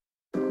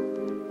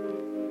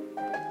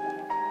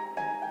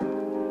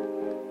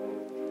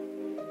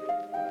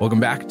Welcome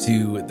back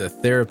to The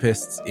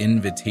Therapist's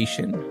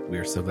Invitation. We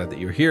are so glad that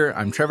you're here.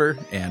 I'm Trevor,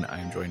 and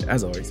I'm joined,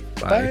 as always,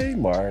 by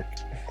Mark.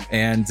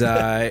 And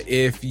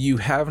if you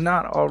have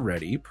not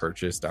already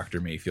purchased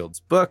Dr. Mayfield's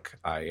book,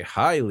 I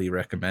highly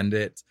recommend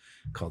it,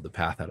 called The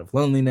Path Out of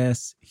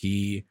Loneliness.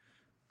 He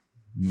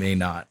may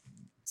not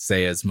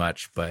say as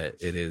much, but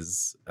it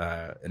is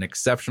an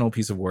exceptional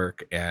piece of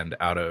work and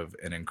out of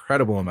an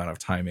incredible amount of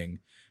timing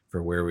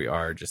for where we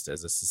are just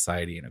as a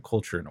society and a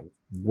culture and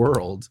a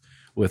world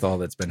with all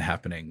that's been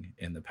happening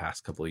in the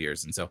past couple of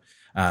years. And so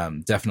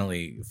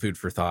definitely food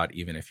for thought,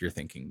 even if you're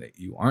thinking that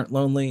you aren't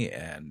lonely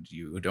and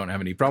you don't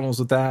have any problems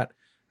with that.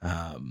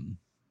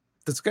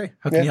 That's okay.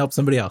 How can you help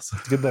somebody else?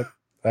 Good book.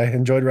 I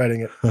enjoyed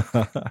writing it.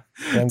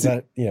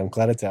 I'm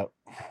glad it's out.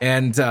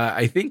 And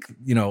I think,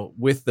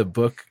 with the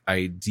book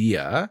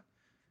idea,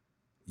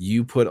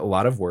 you put a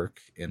lot of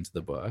work into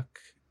the book.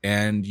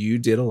 And you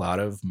did a lot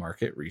of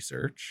market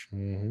research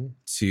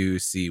to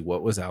see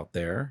what was out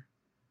there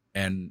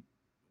and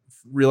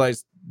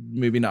realized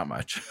maybe not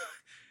much.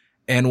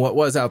 And what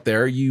was out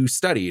there, you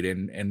studied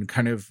and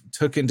kind of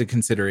took into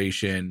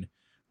consideration,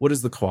 what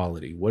is the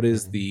quality? What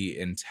is the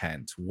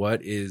intent?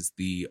 What is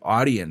the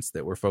audience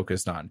that we're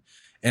focused on?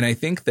 And I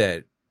think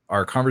that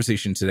our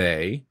conversation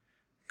today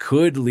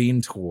could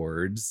lean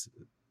towards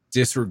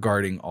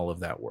disregarding all of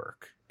that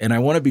work. And I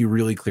want to be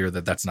really clear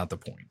that that's not the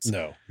point.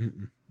 No.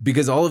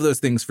 Because all of those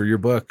things for your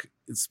book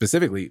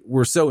specifically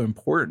were so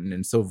important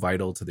and so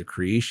vital to the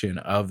creation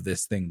of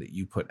this thing that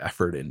you put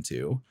effort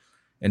into.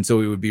 And so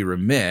we would be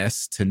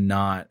remiss to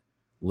not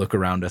look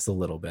around us a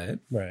little bit,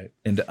 right,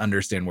 and to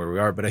understand where we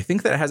are. But I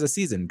think that has a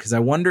season, because I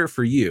wonder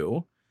for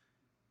you,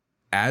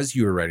 as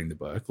you were writing the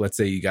book, let's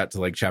say you got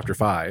to like chapter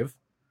 5,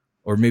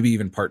 or maybe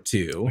even part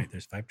 2. Wait,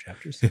 there's 5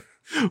 chapters?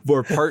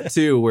 Or part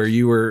 2, where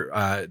you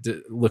were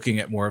looking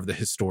at more of the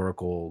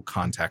historical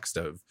context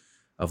of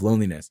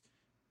loneliness.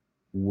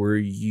 Were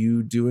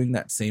you doing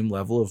that same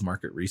level of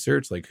market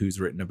research? Like, who's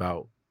written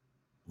about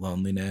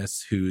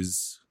loneliness,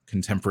 who's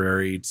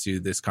contemporary to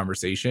this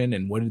conversation,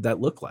 and what did that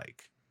look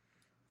like?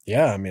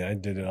 Yeah, I mean, I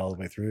did it all the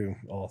way through,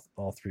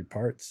 all 3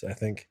 parts. I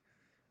think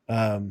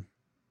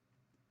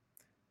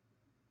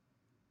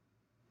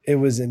it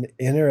was an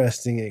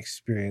interesting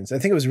experience. I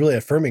think it was really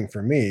affirming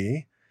for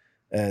me,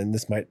 and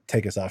this might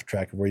take us off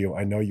track of where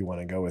I know you want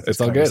to go with this.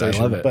 It's all good. I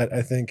love it. But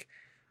I think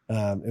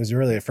it was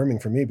really affirming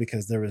for me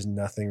because there was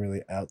nothing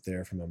really out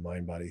there from a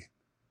mind, body,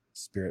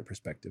 spirit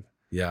perspective.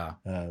 Yeah.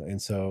 And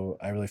so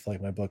I really feel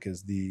like my book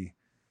is the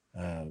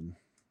kind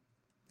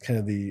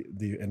of the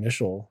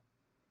initial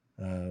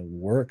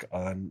work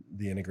on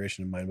the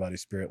integration of mind, body,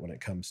 spirit when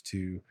it comes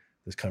to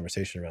this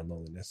conversation around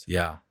loneliness.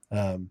 Yeah.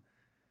 But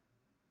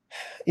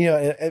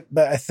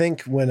I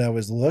think when I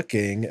was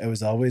looking, it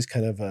was always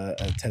kind of a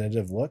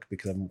tentative look,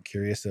 because I'm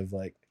curious of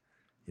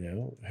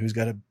who's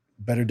got a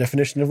better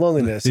definition of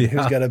loneliness, and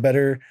who's got a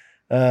better,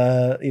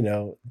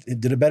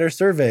 did a better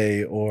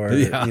survey, or,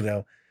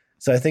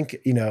 so I think,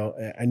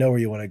 I know where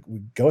you want to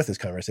go with this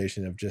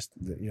conversation of just,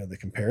 the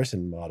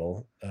comparison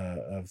model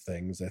of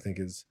things. I think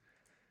is,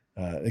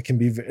 it can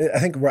be, I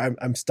think where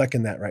I'm stuck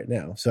in that right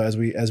now. So as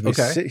we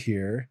sit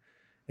here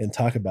and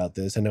talk about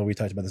this, I know we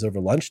talked about this over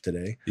lunch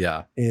today.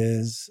 Yeah.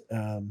 Is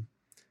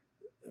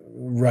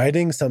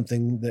writing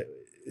something that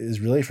is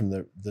really from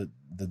the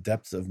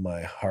depths of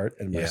my heart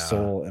and my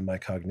soul and my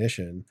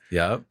cognition.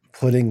 Yeah.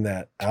 Putting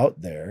that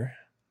out there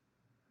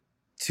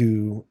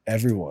to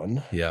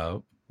everyone. Yeah.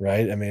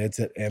 Right. I mean, it's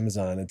at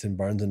Amazon, it's in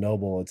Barnes and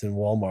Noble, it's in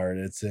Walmart,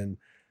 it's in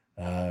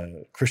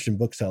Christian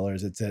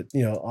booksellers, it's at,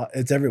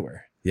 it's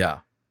everywhere. Yeah.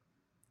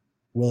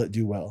 Will it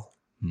do well?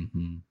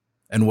 Mm-hmm.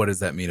 And what does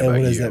that mean about you?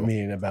 What does that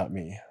mean about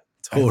me?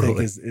 Totally.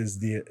 I think is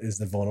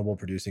the vulnerable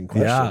producing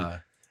question. Yeah.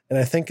 And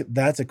I think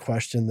that's a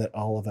question that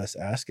all of us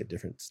ask at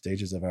different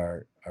stages of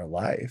our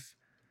life.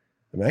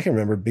 I mean, I can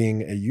remember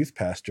being a youth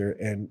pastor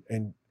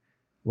and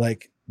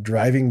like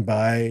driving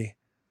by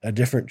a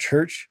different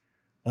church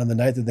on the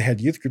night that they had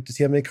youth group to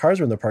see how many cars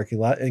were in the parking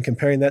lot, and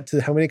comparing that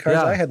to how many cars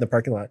I had in the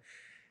parking lot.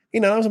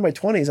 I was in my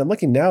 20s. I'm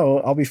looking now,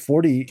 I'll be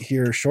 40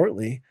 here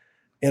shortly.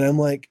 And I'm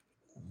like,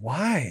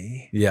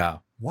 why? Yeah.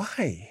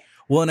 Why?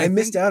 Well, and I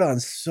missed out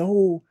on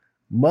so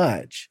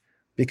much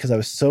because I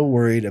was so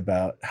worried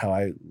about how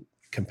I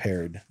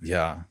compared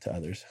to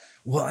others.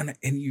 Well,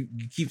 and you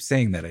keep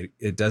saying that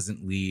it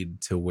doesn't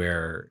lead to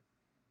where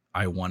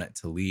I want it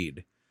to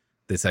lead.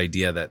 This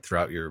idea that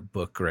throughout your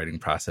book writing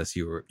process,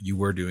 you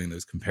were doing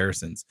those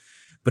comparisons.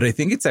 But I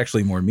think it's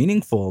actually more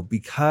meaningful,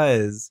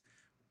 because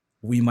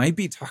we might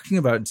be talking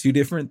about 2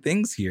 different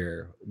things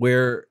here,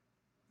 where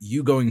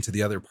you going to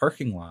the other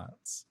parking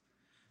lots,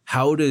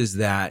 how does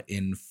that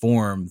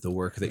inform the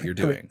work that you're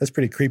doing? That's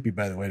pretty creepy,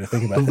 by the way, to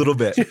think about. A little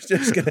bit.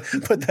 Just going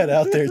to put that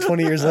out there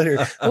 20 years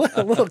later.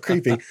 A little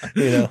creepy,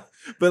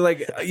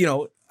 But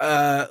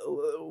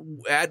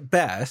at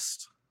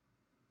best,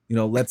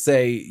 let's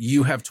say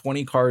you have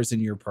 20 cars in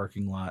your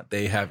parking lot.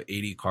 They have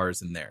 80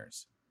 cars in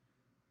theirs.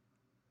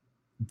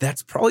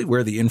 That's probably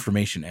where the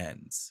information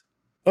ends.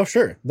 Oh,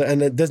 sure.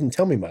 And it doesn't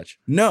tell me much.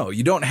 No,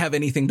 you don't have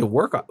anything to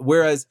work on.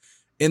 Whereas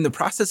in the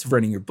process of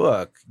writing your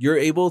book, you're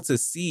able to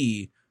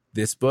see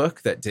this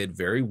book that did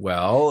very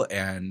well.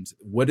 And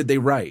what did they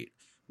write?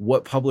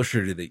 What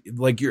publisher did they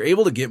like? You're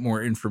able to get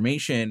more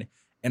information.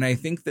 And I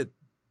think that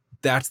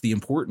that's the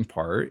important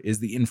part, is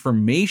the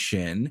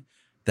information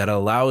that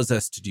allows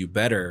us to do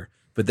better.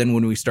 But then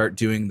when we start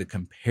doing the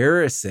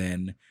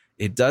comparison,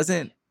 it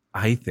doesn't,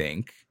 I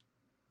think,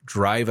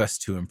 drive us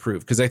to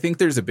improve. Because I think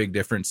there's a big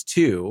difference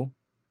too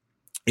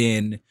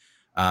in,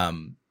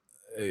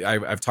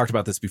 I've talked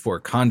about this before,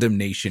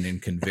 condemnation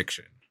and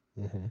conviction.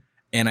 Mm-hmm.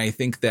 And I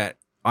think that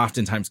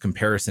oftentimes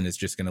comparison is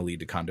just going to lead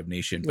to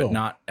condemnation, but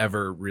not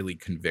ever really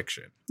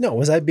conviction. No.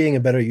 Was I being a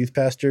better youth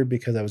pastor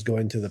because I was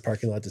going to the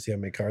parking lot to see how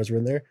many cars were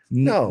in there?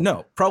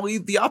 No, probably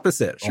the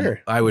opposite.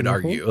 Sure. I would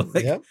argue.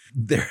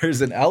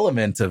 There's an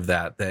element of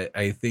that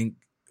I think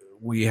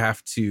we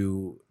have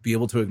to be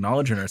able to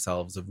acknowledge in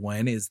ourselves of,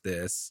 when is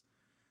this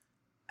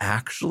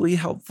actually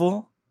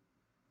helpful?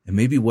 And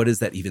maybe what does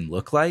that even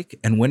look like?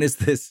 And when is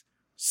this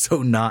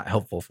so not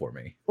helpful for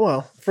me?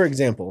 Well, for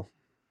example,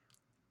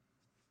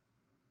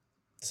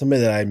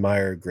 somebody that I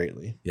admire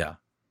greatly. Yeah.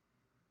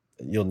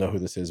 You'll know who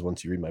this is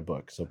once you read my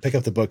book. So pick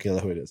up the book, you'll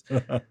know who it is.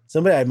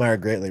 Somebody I admire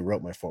greatly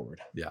wrote my foreword.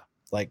 Yeah.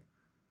 Like,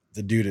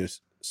 the dude is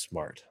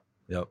smart.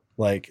 Yep.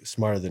 Like,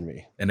 smarter than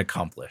me. And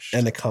accomplished.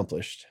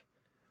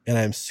 And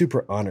I'm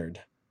super honored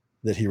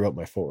that he wrote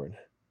my foreword.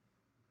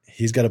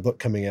 He's got a book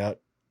coming out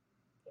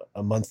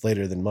a month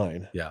later than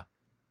mine. Yeah.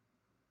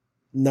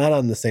 Not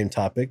on the same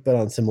topic, but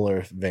on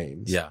similar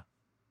veins. Yeah.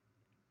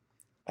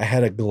 I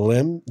had a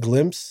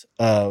glimpse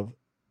of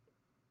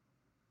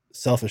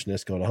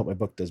selfishness going, I hope my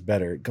book does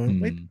better. Going,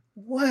 wait,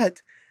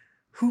 what?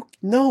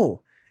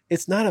 No,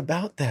 it's not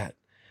about that.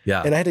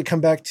 Yeah. And I had to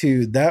come back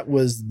to, that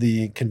was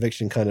the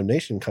conviction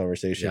condemnation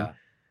conversation. Yeah.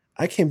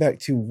 I came back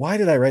to, why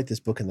did I write this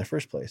book in the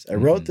first place? I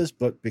wrote this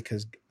book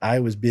because I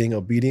was being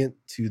obedient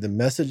to the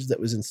message that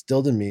was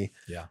instilled in me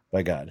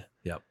by God.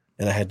 Yep.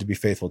 And I had to be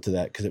faithful to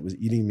that because it was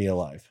eating me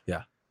alive.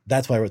 Yeah.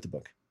 That's why I wrote the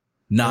book.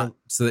 Not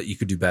so that you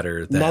could do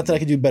better than... Not that I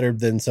could do better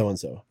than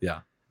so-and-so. Yeah.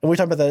 And we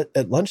talked about that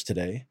at lunch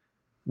today,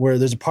 where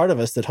there's a part of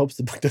us that hopes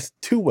the book doesn't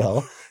do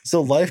well,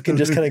 so life can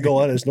just kind of go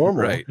on as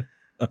normal. Right.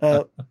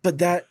 But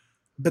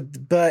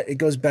it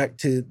goes back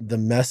to the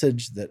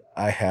message that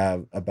I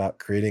have about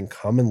creating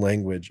common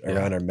language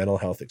around our mental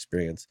health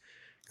experience,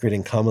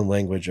 creating common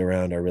language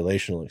around our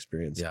relational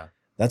experience. Yeah.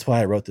 That's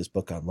why I wrote this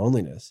book on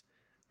loneliness.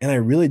 And I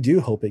really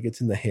do hope it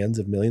gets in the hands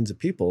of millions of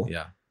people.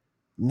 Yeah.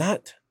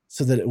 Not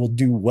so that it will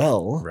do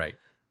well. Right.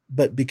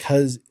 But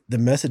because the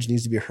message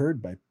needs to be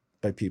heard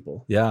by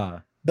people. Yeah.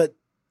 But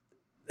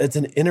it's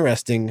an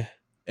interesting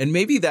and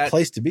maybe that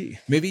place to be.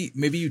 Maybe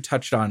you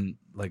touched on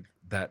like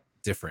that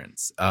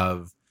difference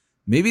of,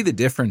 maybe the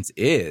difference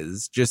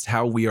is just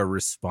how we are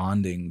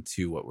responding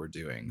to what we're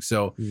doing.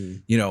 So,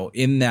 you know,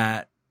 in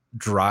that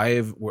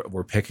drive,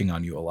 we're picking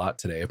on you a lot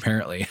today,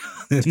 apparently.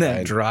 In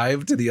that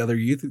drive to the other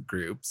youth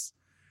groups,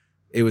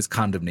 it was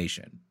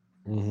condemnation.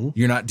 Mm-hmm.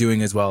 You're not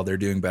doing as well. They're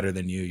doing better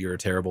than you. You're a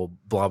terrible,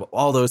 blah, blah,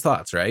 all those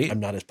thoughts, right? I'm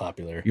not as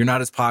popular. You're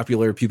not as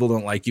popular. People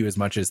don't like you as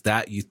much as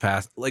that youth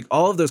pass. Like,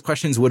 all of those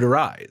questions would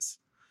arise.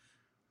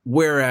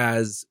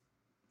 Whereas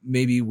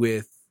maybe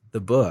with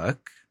the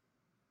book,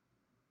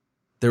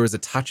 there was a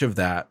touch of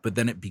that, but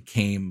then it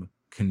became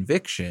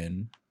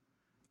conviction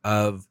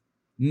of,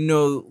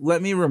 no,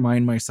 let me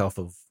remind myself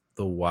of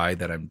the why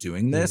that I'm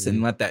doing this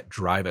and let that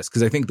drive us.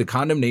 Because I think the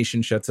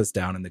condemnation shuts us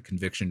down and the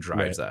conviction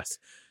drives us.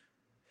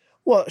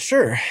 Well,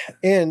 sure.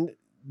 And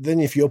then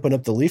if you open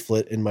up the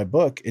leaflet in my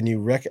book and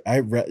you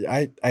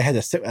I had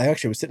to sit, I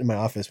actually was sitting in my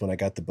office when I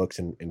got the books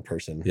in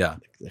person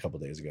a couple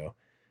of days ago,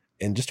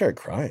 and just started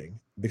crying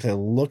because I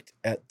looked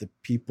at the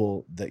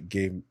people that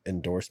gave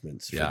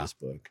endorsements for this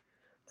book.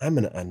 I'm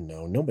an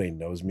unknown. Nobody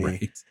knows me.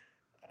 Right.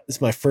 It's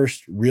my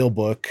first real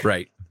book.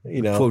 Right.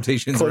 You know,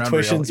 quotations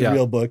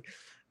real book.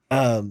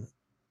 And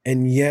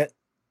yet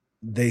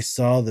they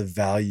saw the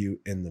value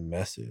in the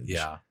message.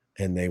 Yeah.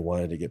 And they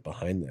wanted to get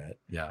behind that.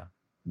 Yeah.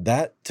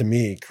 That to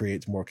me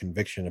creates more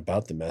conviction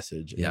about the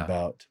message and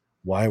about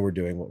why we're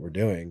doing what we're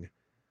doing.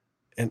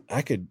 And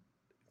I could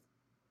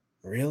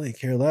really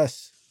care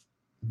less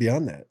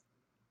beyond that.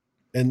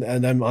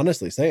 And I'm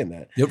honestly saying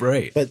that. Yep,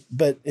 right.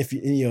 But if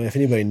if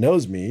anybody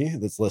knows me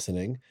that's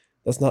listening,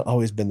 that's not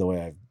always been the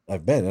way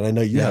I've been. And I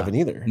know you haven't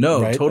either.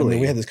 No, right? totally. I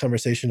mean, we had this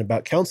conversation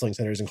about counseling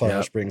centers in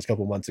Colorado Springs a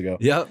couple months ago.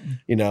 Yep.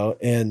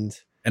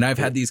 And I've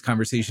had these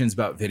conversations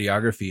about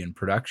videography and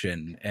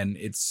production, and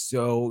it's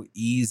so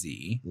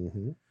easy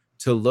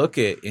to look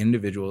at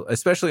individual,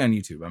 especially on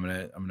YouTube. I'm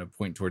gonna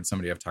point towards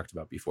somebody I've talked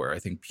about before. I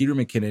think Peter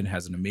McKinnon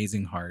has an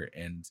amazing heart,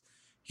 and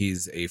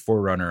he's a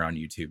forerunner on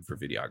YouTube for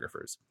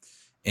videographers.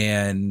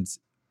 And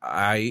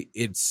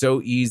it's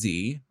so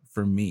easy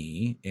for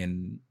me,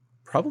 in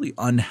probably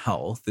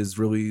unhealth is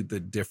really the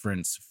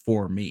difference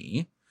for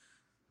me,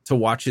 to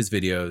watch his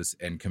videos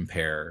and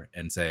compare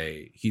and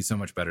say, he's so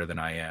much better than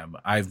I am.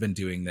 I've been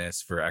doing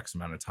this for X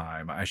amount of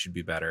time. I should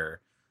be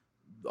better.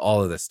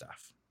 All of this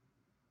stuff.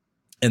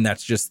 And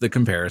that's just the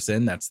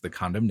comparison. That's the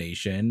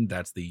condemnation.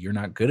 That's the, you're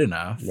not good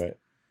enough. Right.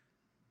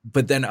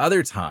 But then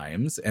other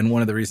times, and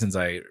one of the reasons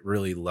I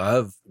really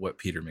love what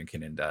Peter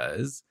McKinnon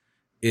does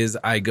is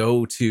I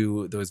go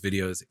to those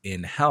videos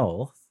in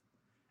health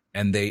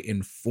and they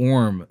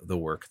inform the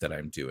work that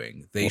I'm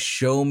doing. They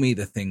show me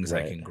the things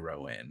I can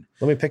grow in.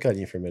 Let me pick on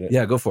you for a minute.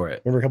 Yeah, go for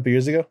it. Remember a couple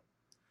years ago?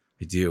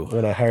 I do.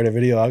 When I hired a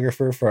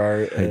videographer for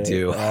our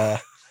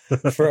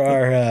for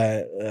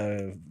our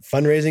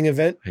fundraising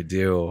event. I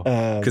do.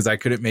 Because I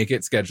couldn't make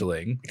it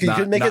scheduling. You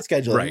couldn't make it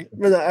scheduling. Right.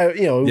 We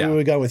would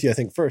have gone with you, I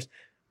think, first.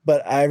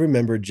 But I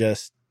remember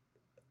just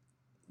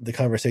the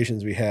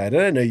conversations we had.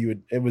 And I know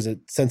it was a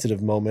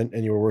sensitive moment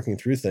and you were working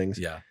through things.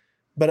 Yeah.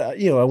 But,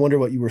 I wonder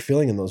what you were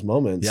feeling in those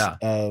moments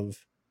of,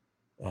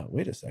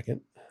 wait a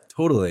second.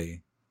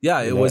 Totally.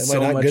 Yeah. It was so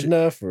not much good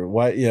enough or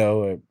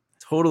why,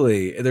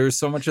 Totally. There was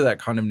so much of that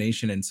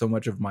condemnation and so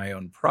much of my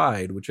own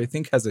pride, which I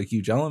think has a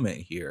huge element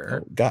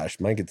here. Oh,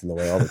 gosh, mine gets in the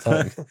way all the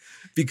time.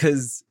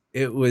 Because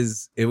it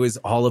was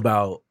all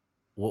about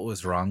what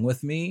was wrong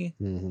with me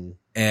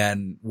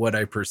and what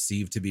I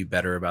perceived to be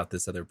better about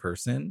this other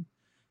person.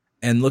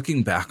 And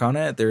looking back on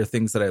it, there are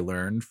things that I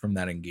learned from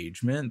that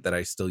engagement that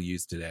I still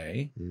use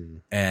today.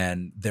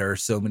 And there are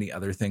so many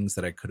other things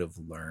that I could have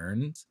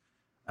learned,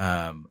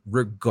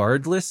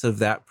 regardless of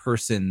that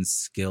person's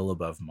skill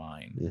above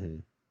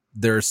mine.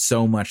 There's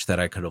so much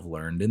that I could have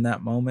learned in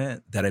that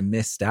moment that I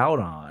missed out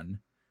on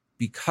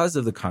because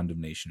of the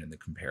condemnation and the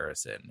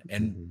comparison.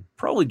 And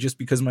probably just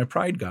because my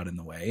pride got in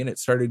the way and it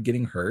started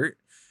getting hurt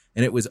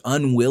and it was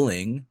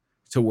unwilling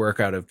to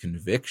work out of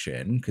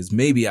conviction because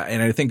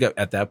and I think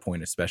at that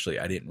point, especially,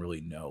 I didn't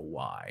really know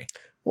why.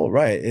 Well,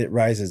 right. It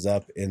rises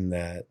up in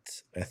that,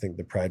 I think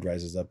the pride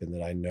rises up in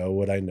that I know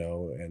what I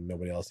know and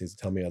nobody else needs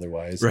to tell me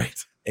otherwise.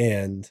 Right.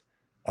 And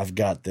I've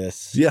got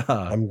this. Yeah.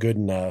 I'm good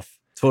enough.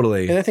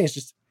 Totally. And I think it's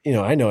just,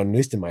 I know, at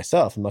least in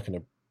myself, I'm not going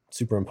to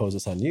superimpose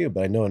this on you,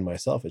 but I know in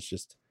myself, it's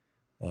just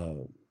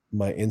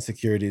my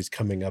insecurities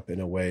coming up in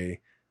a way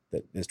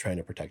that is trying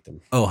to protect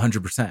them. Oh,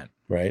 100%.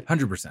 Right.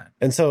 100%.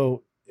 And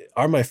so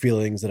are my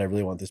feelings that I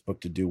really want this book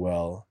to do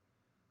well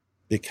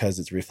because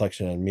it's a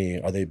reflection on me,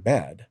 are they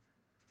bad?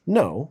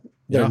 No,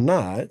 they're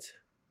not,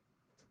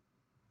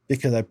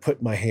 because I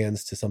put my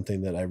hands to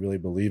something that I really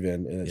believe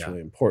in and it's really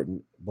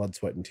important. Blood,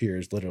 sweat, and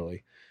tears,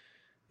 literally.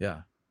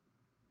 Yeah.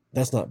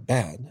 That's not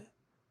bad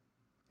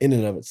in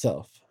and of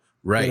itself.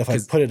 Right. But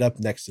if I put it up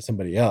next to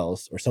somebody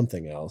else or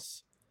something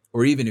else.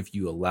 Or even if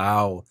you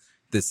allow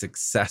the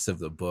success of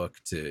the book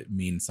to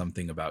mean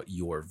something about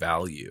your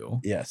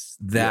value. Yes.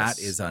 That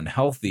is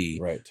unhealthy.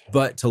 Right.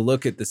 But to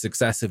look at the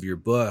success of your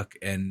book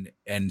and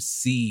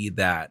see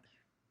that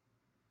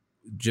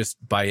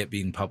just by it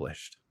being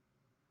published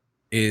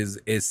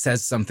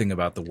says something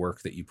about the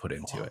work that you put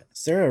into it.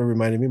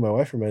 My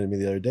wife reminded me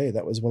the other day,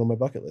 that was one of my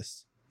bucket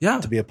lists.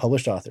 Yeah. To be a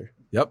published author.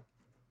 Yep.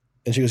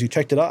 And she goes, you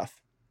checked it off.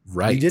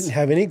 Right. You didn't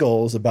have any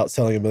goals about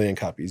selling 1 million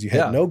copies. You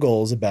had no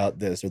goals about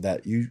this or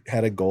that. You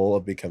had a goal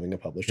of becoming a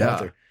published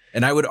author.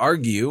 And I would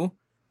argue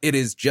it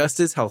is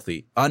just as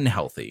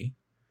unhealthy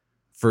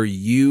for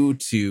you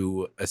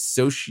to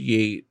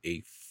associate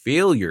a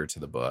failure to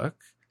the book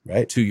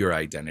to your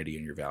identity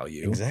and your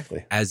value.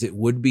 Exactly. As it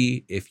would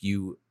be if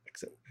you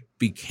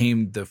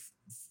became the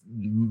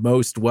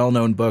most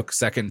well-known book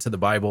second to the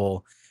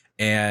Bible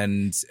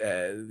and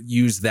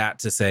use that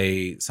to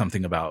say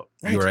something about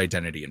your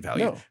identity and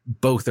value. No.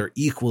 Both are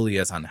equally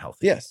as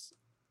unhealthy. Yes.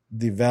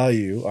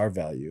 Our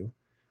value,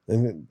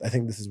 and I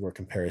think this is where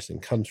comparison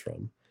comes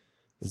from,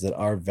 is that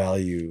our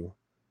value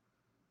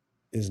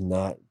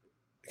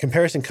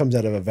comparison comes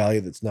out of a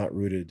value that's not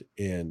rooted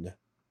in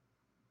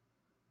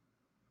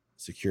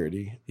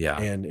security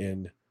and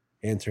in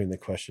answering the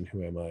question,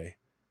 who am I?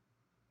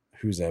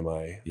 Whose am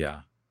I?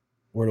 Yeah.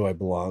 Where do I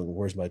belong?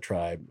 Where's my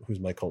tribe? Who's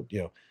my cult?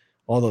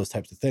 All those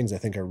types of things I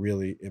think are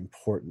really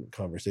important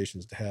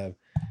conversations to have.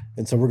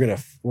 And so we're going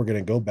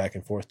to go back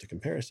and forth to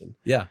comparison.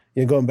 Yeah.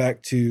 Going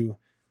back to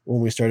when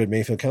we started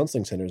Mayfield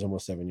Counseling Centers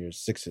almost 7 years,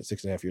 six and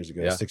a half years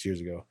ago, 6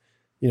 years ago,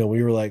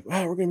 we were like,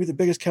 wow, we're going to be the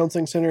biggest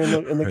counseling center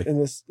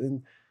in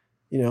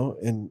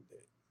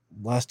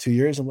last 2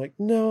 years. I'm like,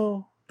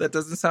 no, that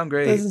doesn't sound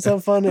great. That doesn't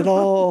sound fun at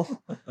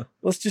all.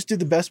 Let's just do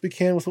the best we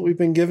can with what we've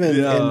been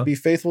given and be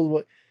faithful to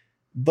what,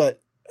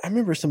 but I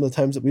remember some of the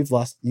times that we've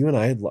lost. You and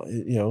I had,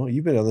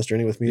 you've been on this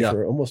journey with me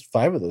for almost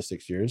 5 of those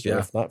 6 years, or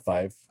if not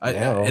 5.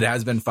 It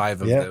has been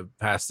 5 of the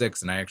past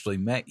 6, and I actually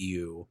met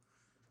you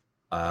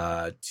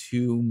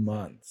 2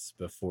 months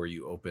before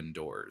you opened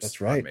doors. That's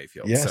right, on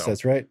Mayfield. Yes,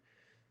 that's right.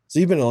 So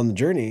you've been on the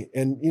journey,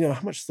 and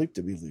how much sleep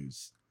did we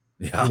lose?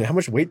 Yeah, how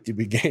much weight did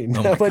we gain?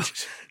 How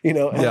much,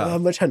 how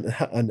much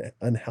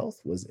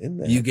unhealth was in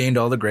there? You gained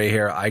all the gray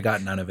hair. I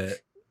got none of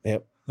it.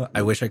 Yep.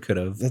 I wish I could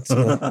have.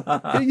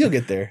 You'll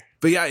get there.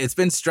 But yeah, it's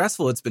been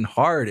stressful. It's been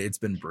hard. It's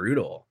been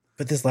brutal.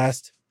 But this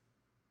last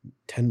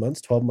 10 months,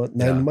 12 months,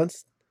 9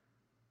 months,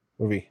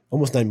 were we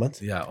almost 9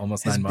 months? Yeah,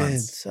 almost 9 months.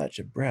 It's been such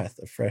a breath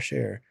of fresh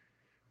air.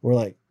 We're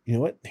like, you know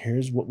what?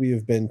 Here's what we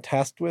have been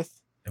tasked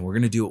with. And we're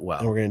going to do it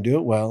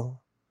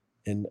well.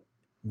 And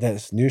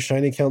this new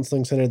shiny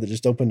counseling center that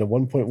just opened a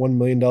 $1.1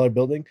 million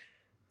building,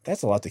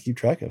 That's a lot to keep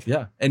track of.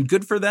 Yeah. And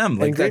good for them.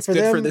 Like that's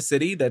good for the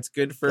city. That's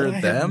good for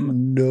them. I have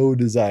no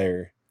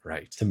desire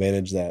right to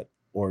manage that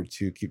or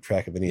to keep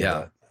track of any of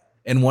that.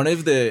 And one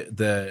of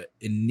the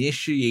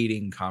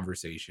initiating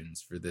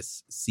conversations for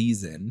this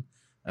season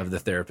of the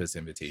Therapist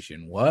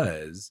Invitation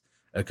was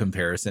a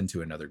comparison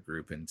to another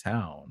group in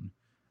town.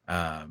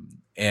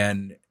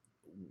 And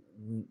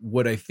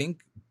what I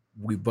think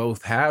we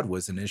both had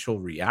was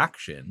initial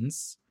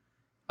reactions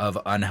of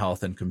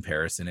unhealth and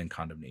comparison and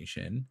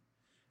condemnation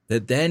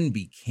that then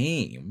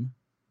became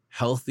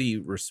healthy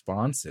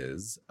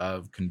responses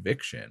of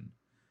conviction.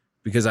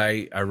 Because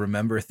I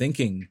remember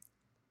thinking,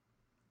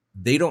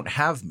 they don't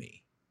have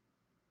me.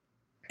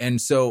 And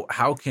so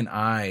how can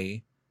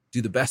I do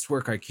the best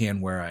work I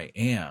can where I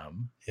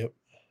am? Yep.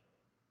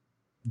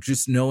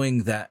 Just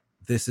knowing that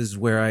this is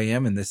where I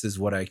am and this is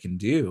what I can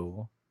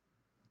do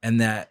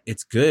and that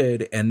it's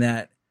good and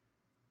that,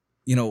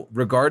 you know,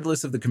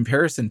 regardless of the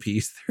comparison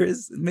piece, there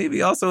is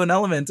maybe also an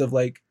element of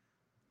like,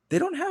 they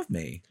don't have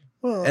me.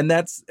 Well, and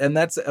that's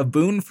a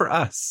boon for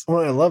us.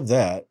 Well, I love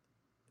that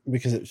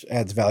because it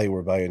adds value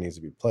where value needs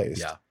to be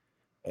placed. Yeah.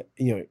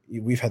 You know,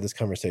 we've had this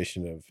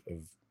conversation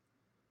of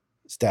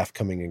staff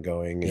coming and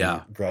going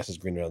and grass is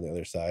greener on the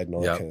other side and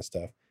all that kind of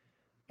stuff.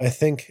 I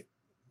think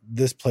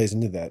this plays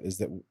into that is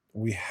that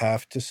we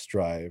have to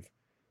strive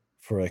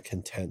for a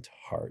content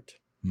heart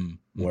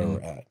where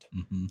we're at.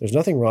 Mm-hmm. There's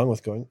nothing wrong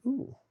with going,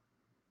 ooh,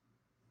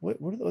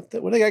 what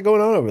they got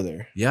going on over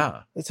there?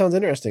 Yeah. That sounds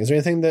interesting. Is there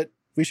anything that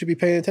we should be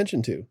paying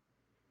attention to?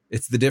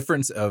 It's the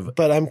difference of...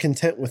 But I'm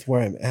content with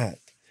where I'm at.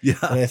 Yeah.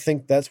 And I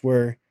think that's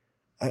where...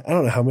 I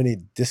don't know how many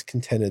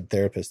discontented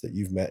therapists that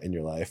you've met in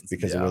your life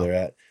because of where they're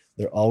at.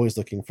 They're always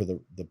looking for the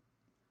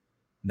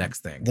next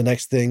thing. The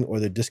next thing, or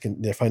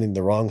they're finding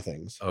the wrong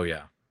things. Oh,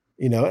 yeah.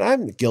 You know, and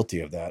I'm guilty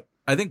of that.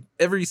 I think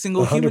every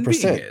single human being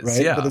is.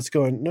 Right? Yeah. But it's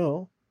going,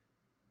 no,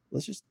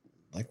 let's just,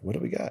 like, what do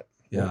we got?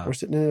 Yeah. We're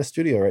sitting in a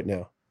studio right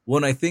now. Well,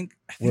 and I think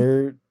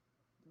we're,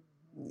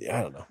 I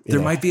don't know.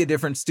 There might be a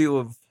difference, too,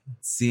 of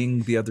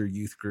seeing the other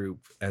youth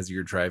group as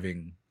you're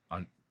driving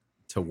on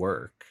to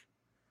work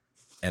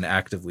and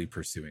actively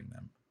pursuing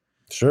them.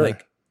 Sure.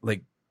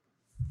 Like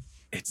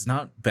it's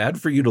not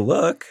bad for you to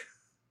look.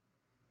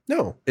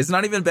 No. It's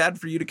not even bad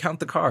for you to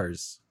count the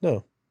cars.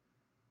 No.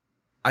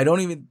 I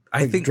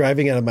think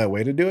driving out of my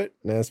way to do it.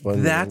 That's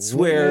fun. That's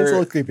where it's a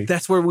little creepy.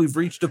 That's where we've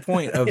reached a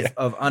point of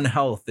of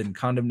unhealth and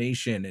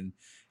condemnation, and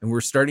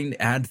we're starting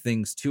to add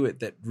things to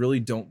it that really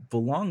don't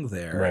belong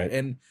there. Right.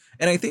 And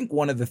I think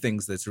one of the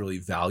things that's really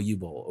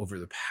valuable over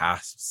the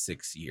past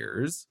 6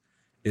 years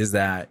is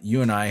that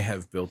you and I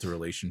have built a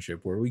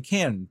relationship where we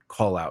can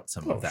call out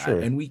some of that,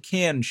 and we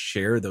can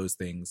share those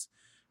things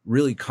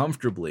really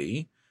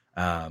comfortably.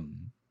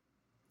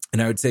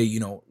 And I would say, you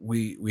know,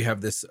 we have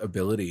this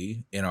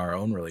ability in our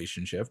own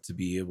relationship to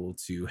be able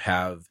to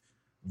have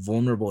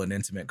vulnerable and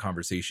intimate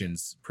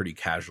conversations pretty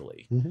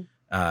casually,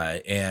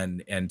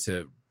 and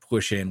to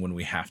push in when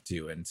we have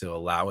to, and to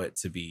allow it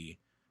to be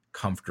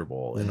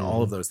comfortable and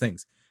all of those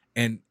things.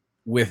 And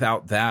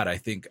without that, I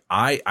think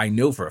I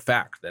know for a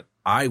fact that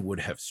I would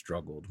have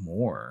struggled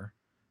more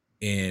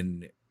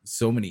in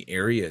so many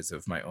areas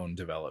of my own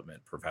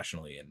development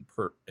professionally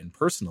and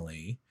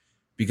personally,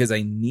 because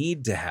I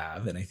need to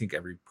have, and I think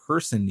every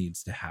person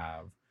needs to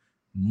have,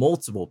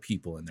 multiple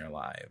people in their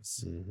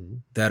lives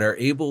that are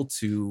able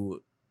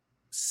to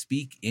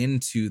speak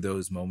into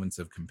those moments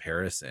of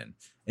comparison,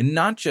 and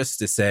not just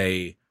to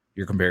say,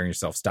 you're comparing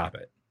yourself, stop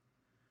it,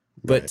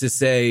 but to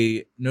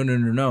say,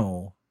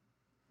 no,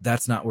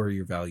 that's not where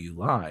your value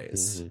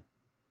lies.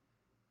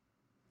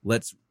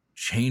 Let's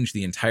change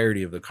the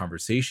entirety of the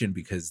conversation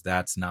because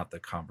that's not the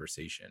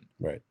conversation.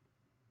 Right.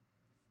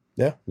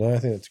 Yeah, no, I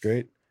think that's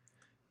great.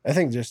 I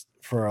think just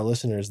for our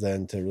listeners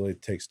then to really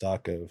take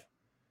stock of,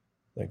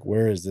 like,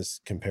 where is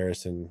this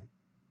comparison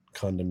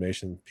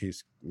condemnation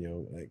piece, you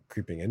know, like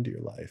creeping into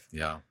your life?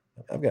 Yeah.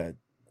 I've got to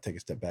take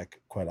a step back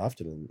quite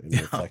often and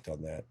reflect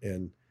on that.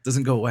 And it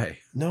doesn't go away.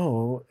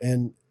 No.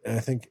 And I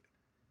think,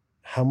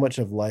 how much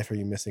of life are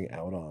you missing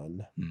out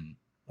on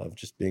of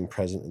just being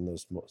present in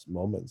those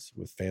moments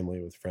with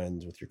family, with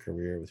friends, with your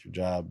career, with your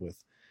job,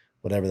 with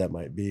whatever that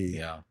might be?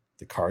 Yeah.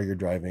 The car you're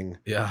driving,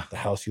 the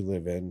house you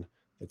live in,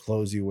 the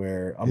clothes you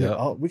wear. I mean,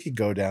 we could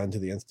go down to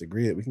the nth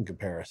degree that we can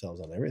compare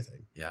ourselves on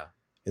everything. Yeah.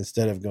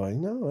 Instead of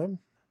going, no, I'm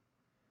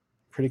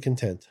pretty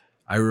content.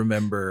 I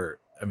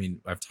remember, I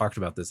mean, I've talked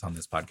about this on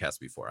this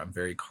podcast before. I'm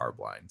very car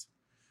blind.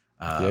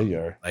 Yeah, you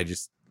are. I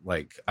just,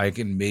 like, I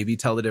can maybe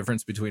tell the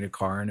difference between a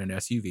car and an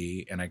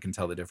SUV, and I can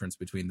tell the difference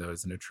between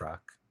those and a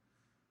truck.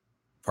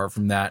 Apart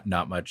from that,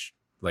 not much.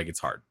 Like, it's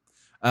hard.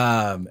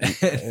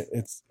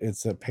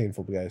 It's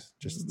painful, guys.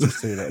 Just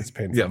so you know, it's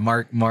painful. Yeah,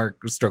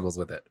 Mark struggles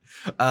with it.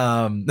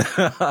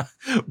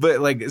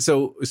 But like,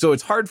 so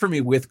it's hard for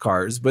me with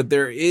cars, but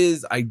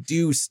I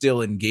do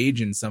still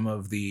engage in some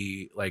of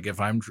the, like,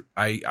 if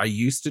I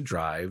used to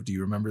drive. Do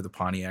you remember the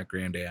Pontiac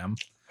Grand Am?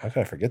 How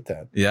could I forget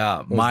that?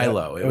 Yeah,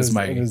 Milo. It was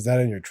that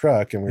in your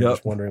truck, and we were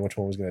just wondering which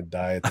one was going to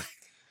die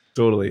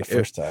Totally. The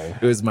first time.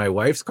 It was my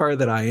wife's car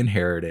that I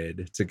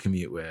inherited to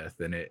commute with.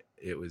 And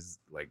it was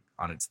like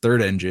on its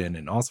third engine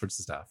and all sorts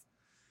of stuff.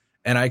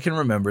 And I can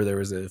remember there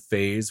was a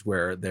phase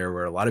where there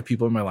were a lot of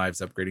people in my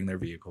lives upgrading their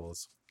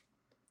vehicles.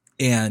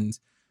 And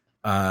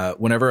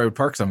whenever I would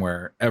park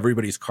somewhere,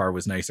 everybody's car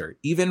was nicer.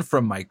 Even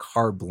from my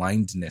car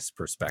blindness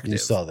perspective, You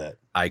saw that.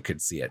 I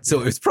could see it.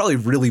 So it was probably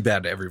really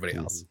bad to everybody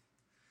else.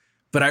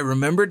 But I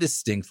remember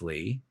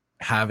distinctly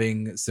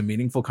having some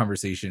meaningful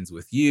conversations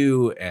with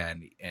you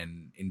and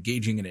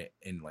engaging in it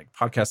in like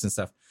podcasts and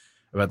stuff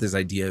about this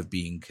idea of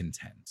being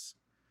content,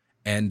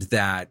 and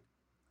that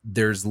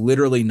there's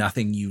literally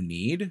nothing you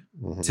need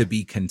to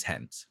be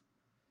content.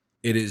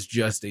 It is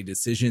just a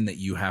decision that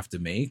you have to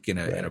make in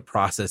a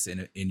process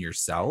in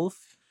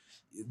yourself.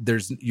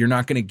 You're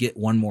not going to get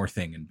one more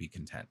thing and be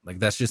content. Like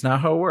that's just not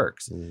how it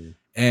works.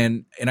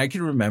 And I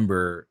can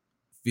remember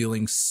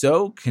feeling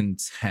so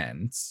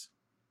content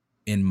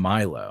in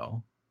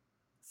Milo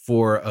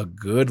for a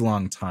good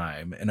long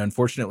time. And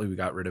unfortunately we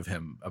got rid of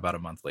him about a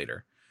month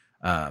later.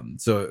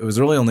 So it was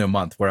really only a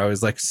month where I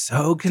was like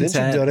so content.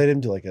 Didn't you donate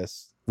him to like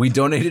us? We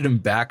donated him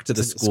back to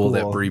the school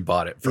that Bree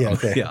bought it from.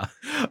 Yeah.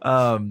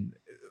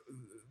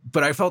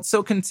 But I felt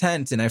so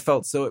content and I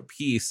felt so at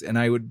peace, and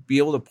I would be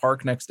able to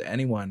park next to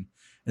anyone.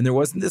 And there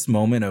wasn't this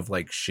moment of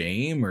like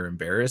shame or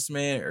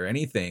embarrassment or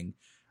anything.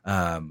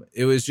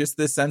 It was just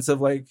this sense of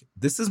like,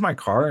 this is my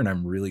car and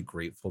I'm really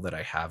grateful that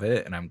I have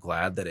it. And I'm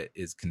glad that it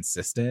is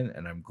consistent.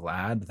 And I'm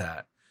glad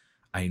that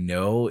I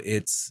know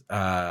its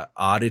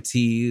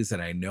oddities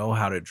and I know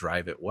how to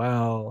drive it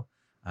well.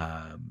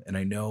 And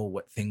I know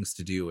what things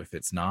to do if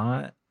it's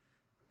not.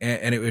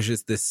 And it was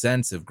just this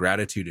sense of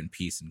gratitude and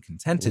peace and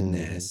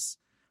contentedness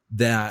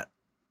that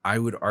I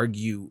would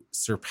argue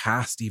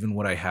surpassed even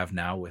what I have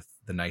now with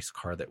the nice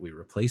car that we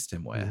replaced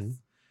him with.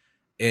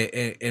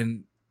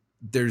 And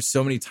there's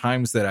so many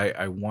times that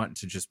I want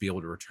to just be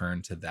able to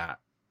return to that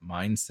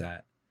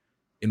mindset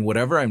in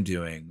whatever I'm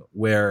doing,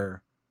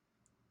 where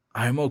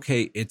I'm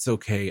okay. It's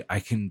okay. I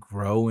can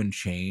grow and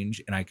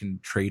change and I can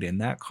trade in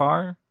that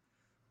car,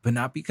 but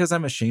not because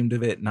I'm ashamed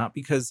of it, not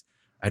because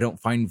I don't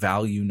find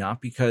value,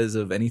 not because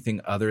of anything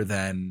other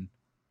than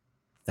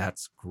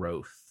that's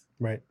growth.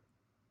 Right.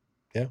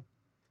 Yeah.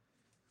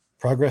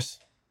 Progress.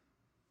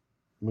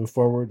 Move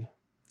forward.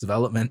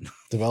 Development.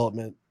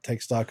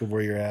 Take stock of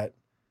where you're at.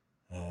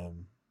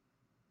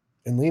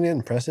 And lean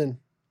in, press in,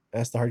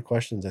 ask the hard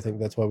questions. I think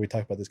that's why we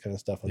talk about this kind of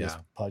stuff on this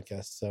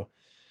podcast. So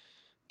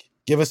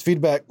give us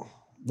feedback.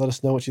 Let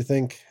us know what you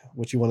think,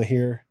 what you want to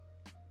hear.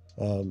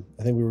 I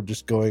think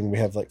we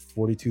have like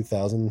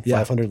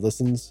 42,500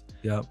 listens,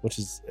 which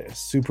is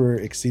super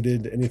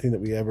exceeded anything that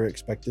we ever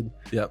expected.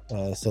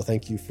 So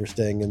thank you for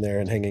staying in there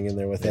and hanging in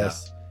there with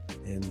us,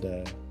 and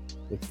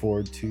look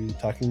forward to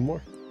talking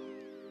more.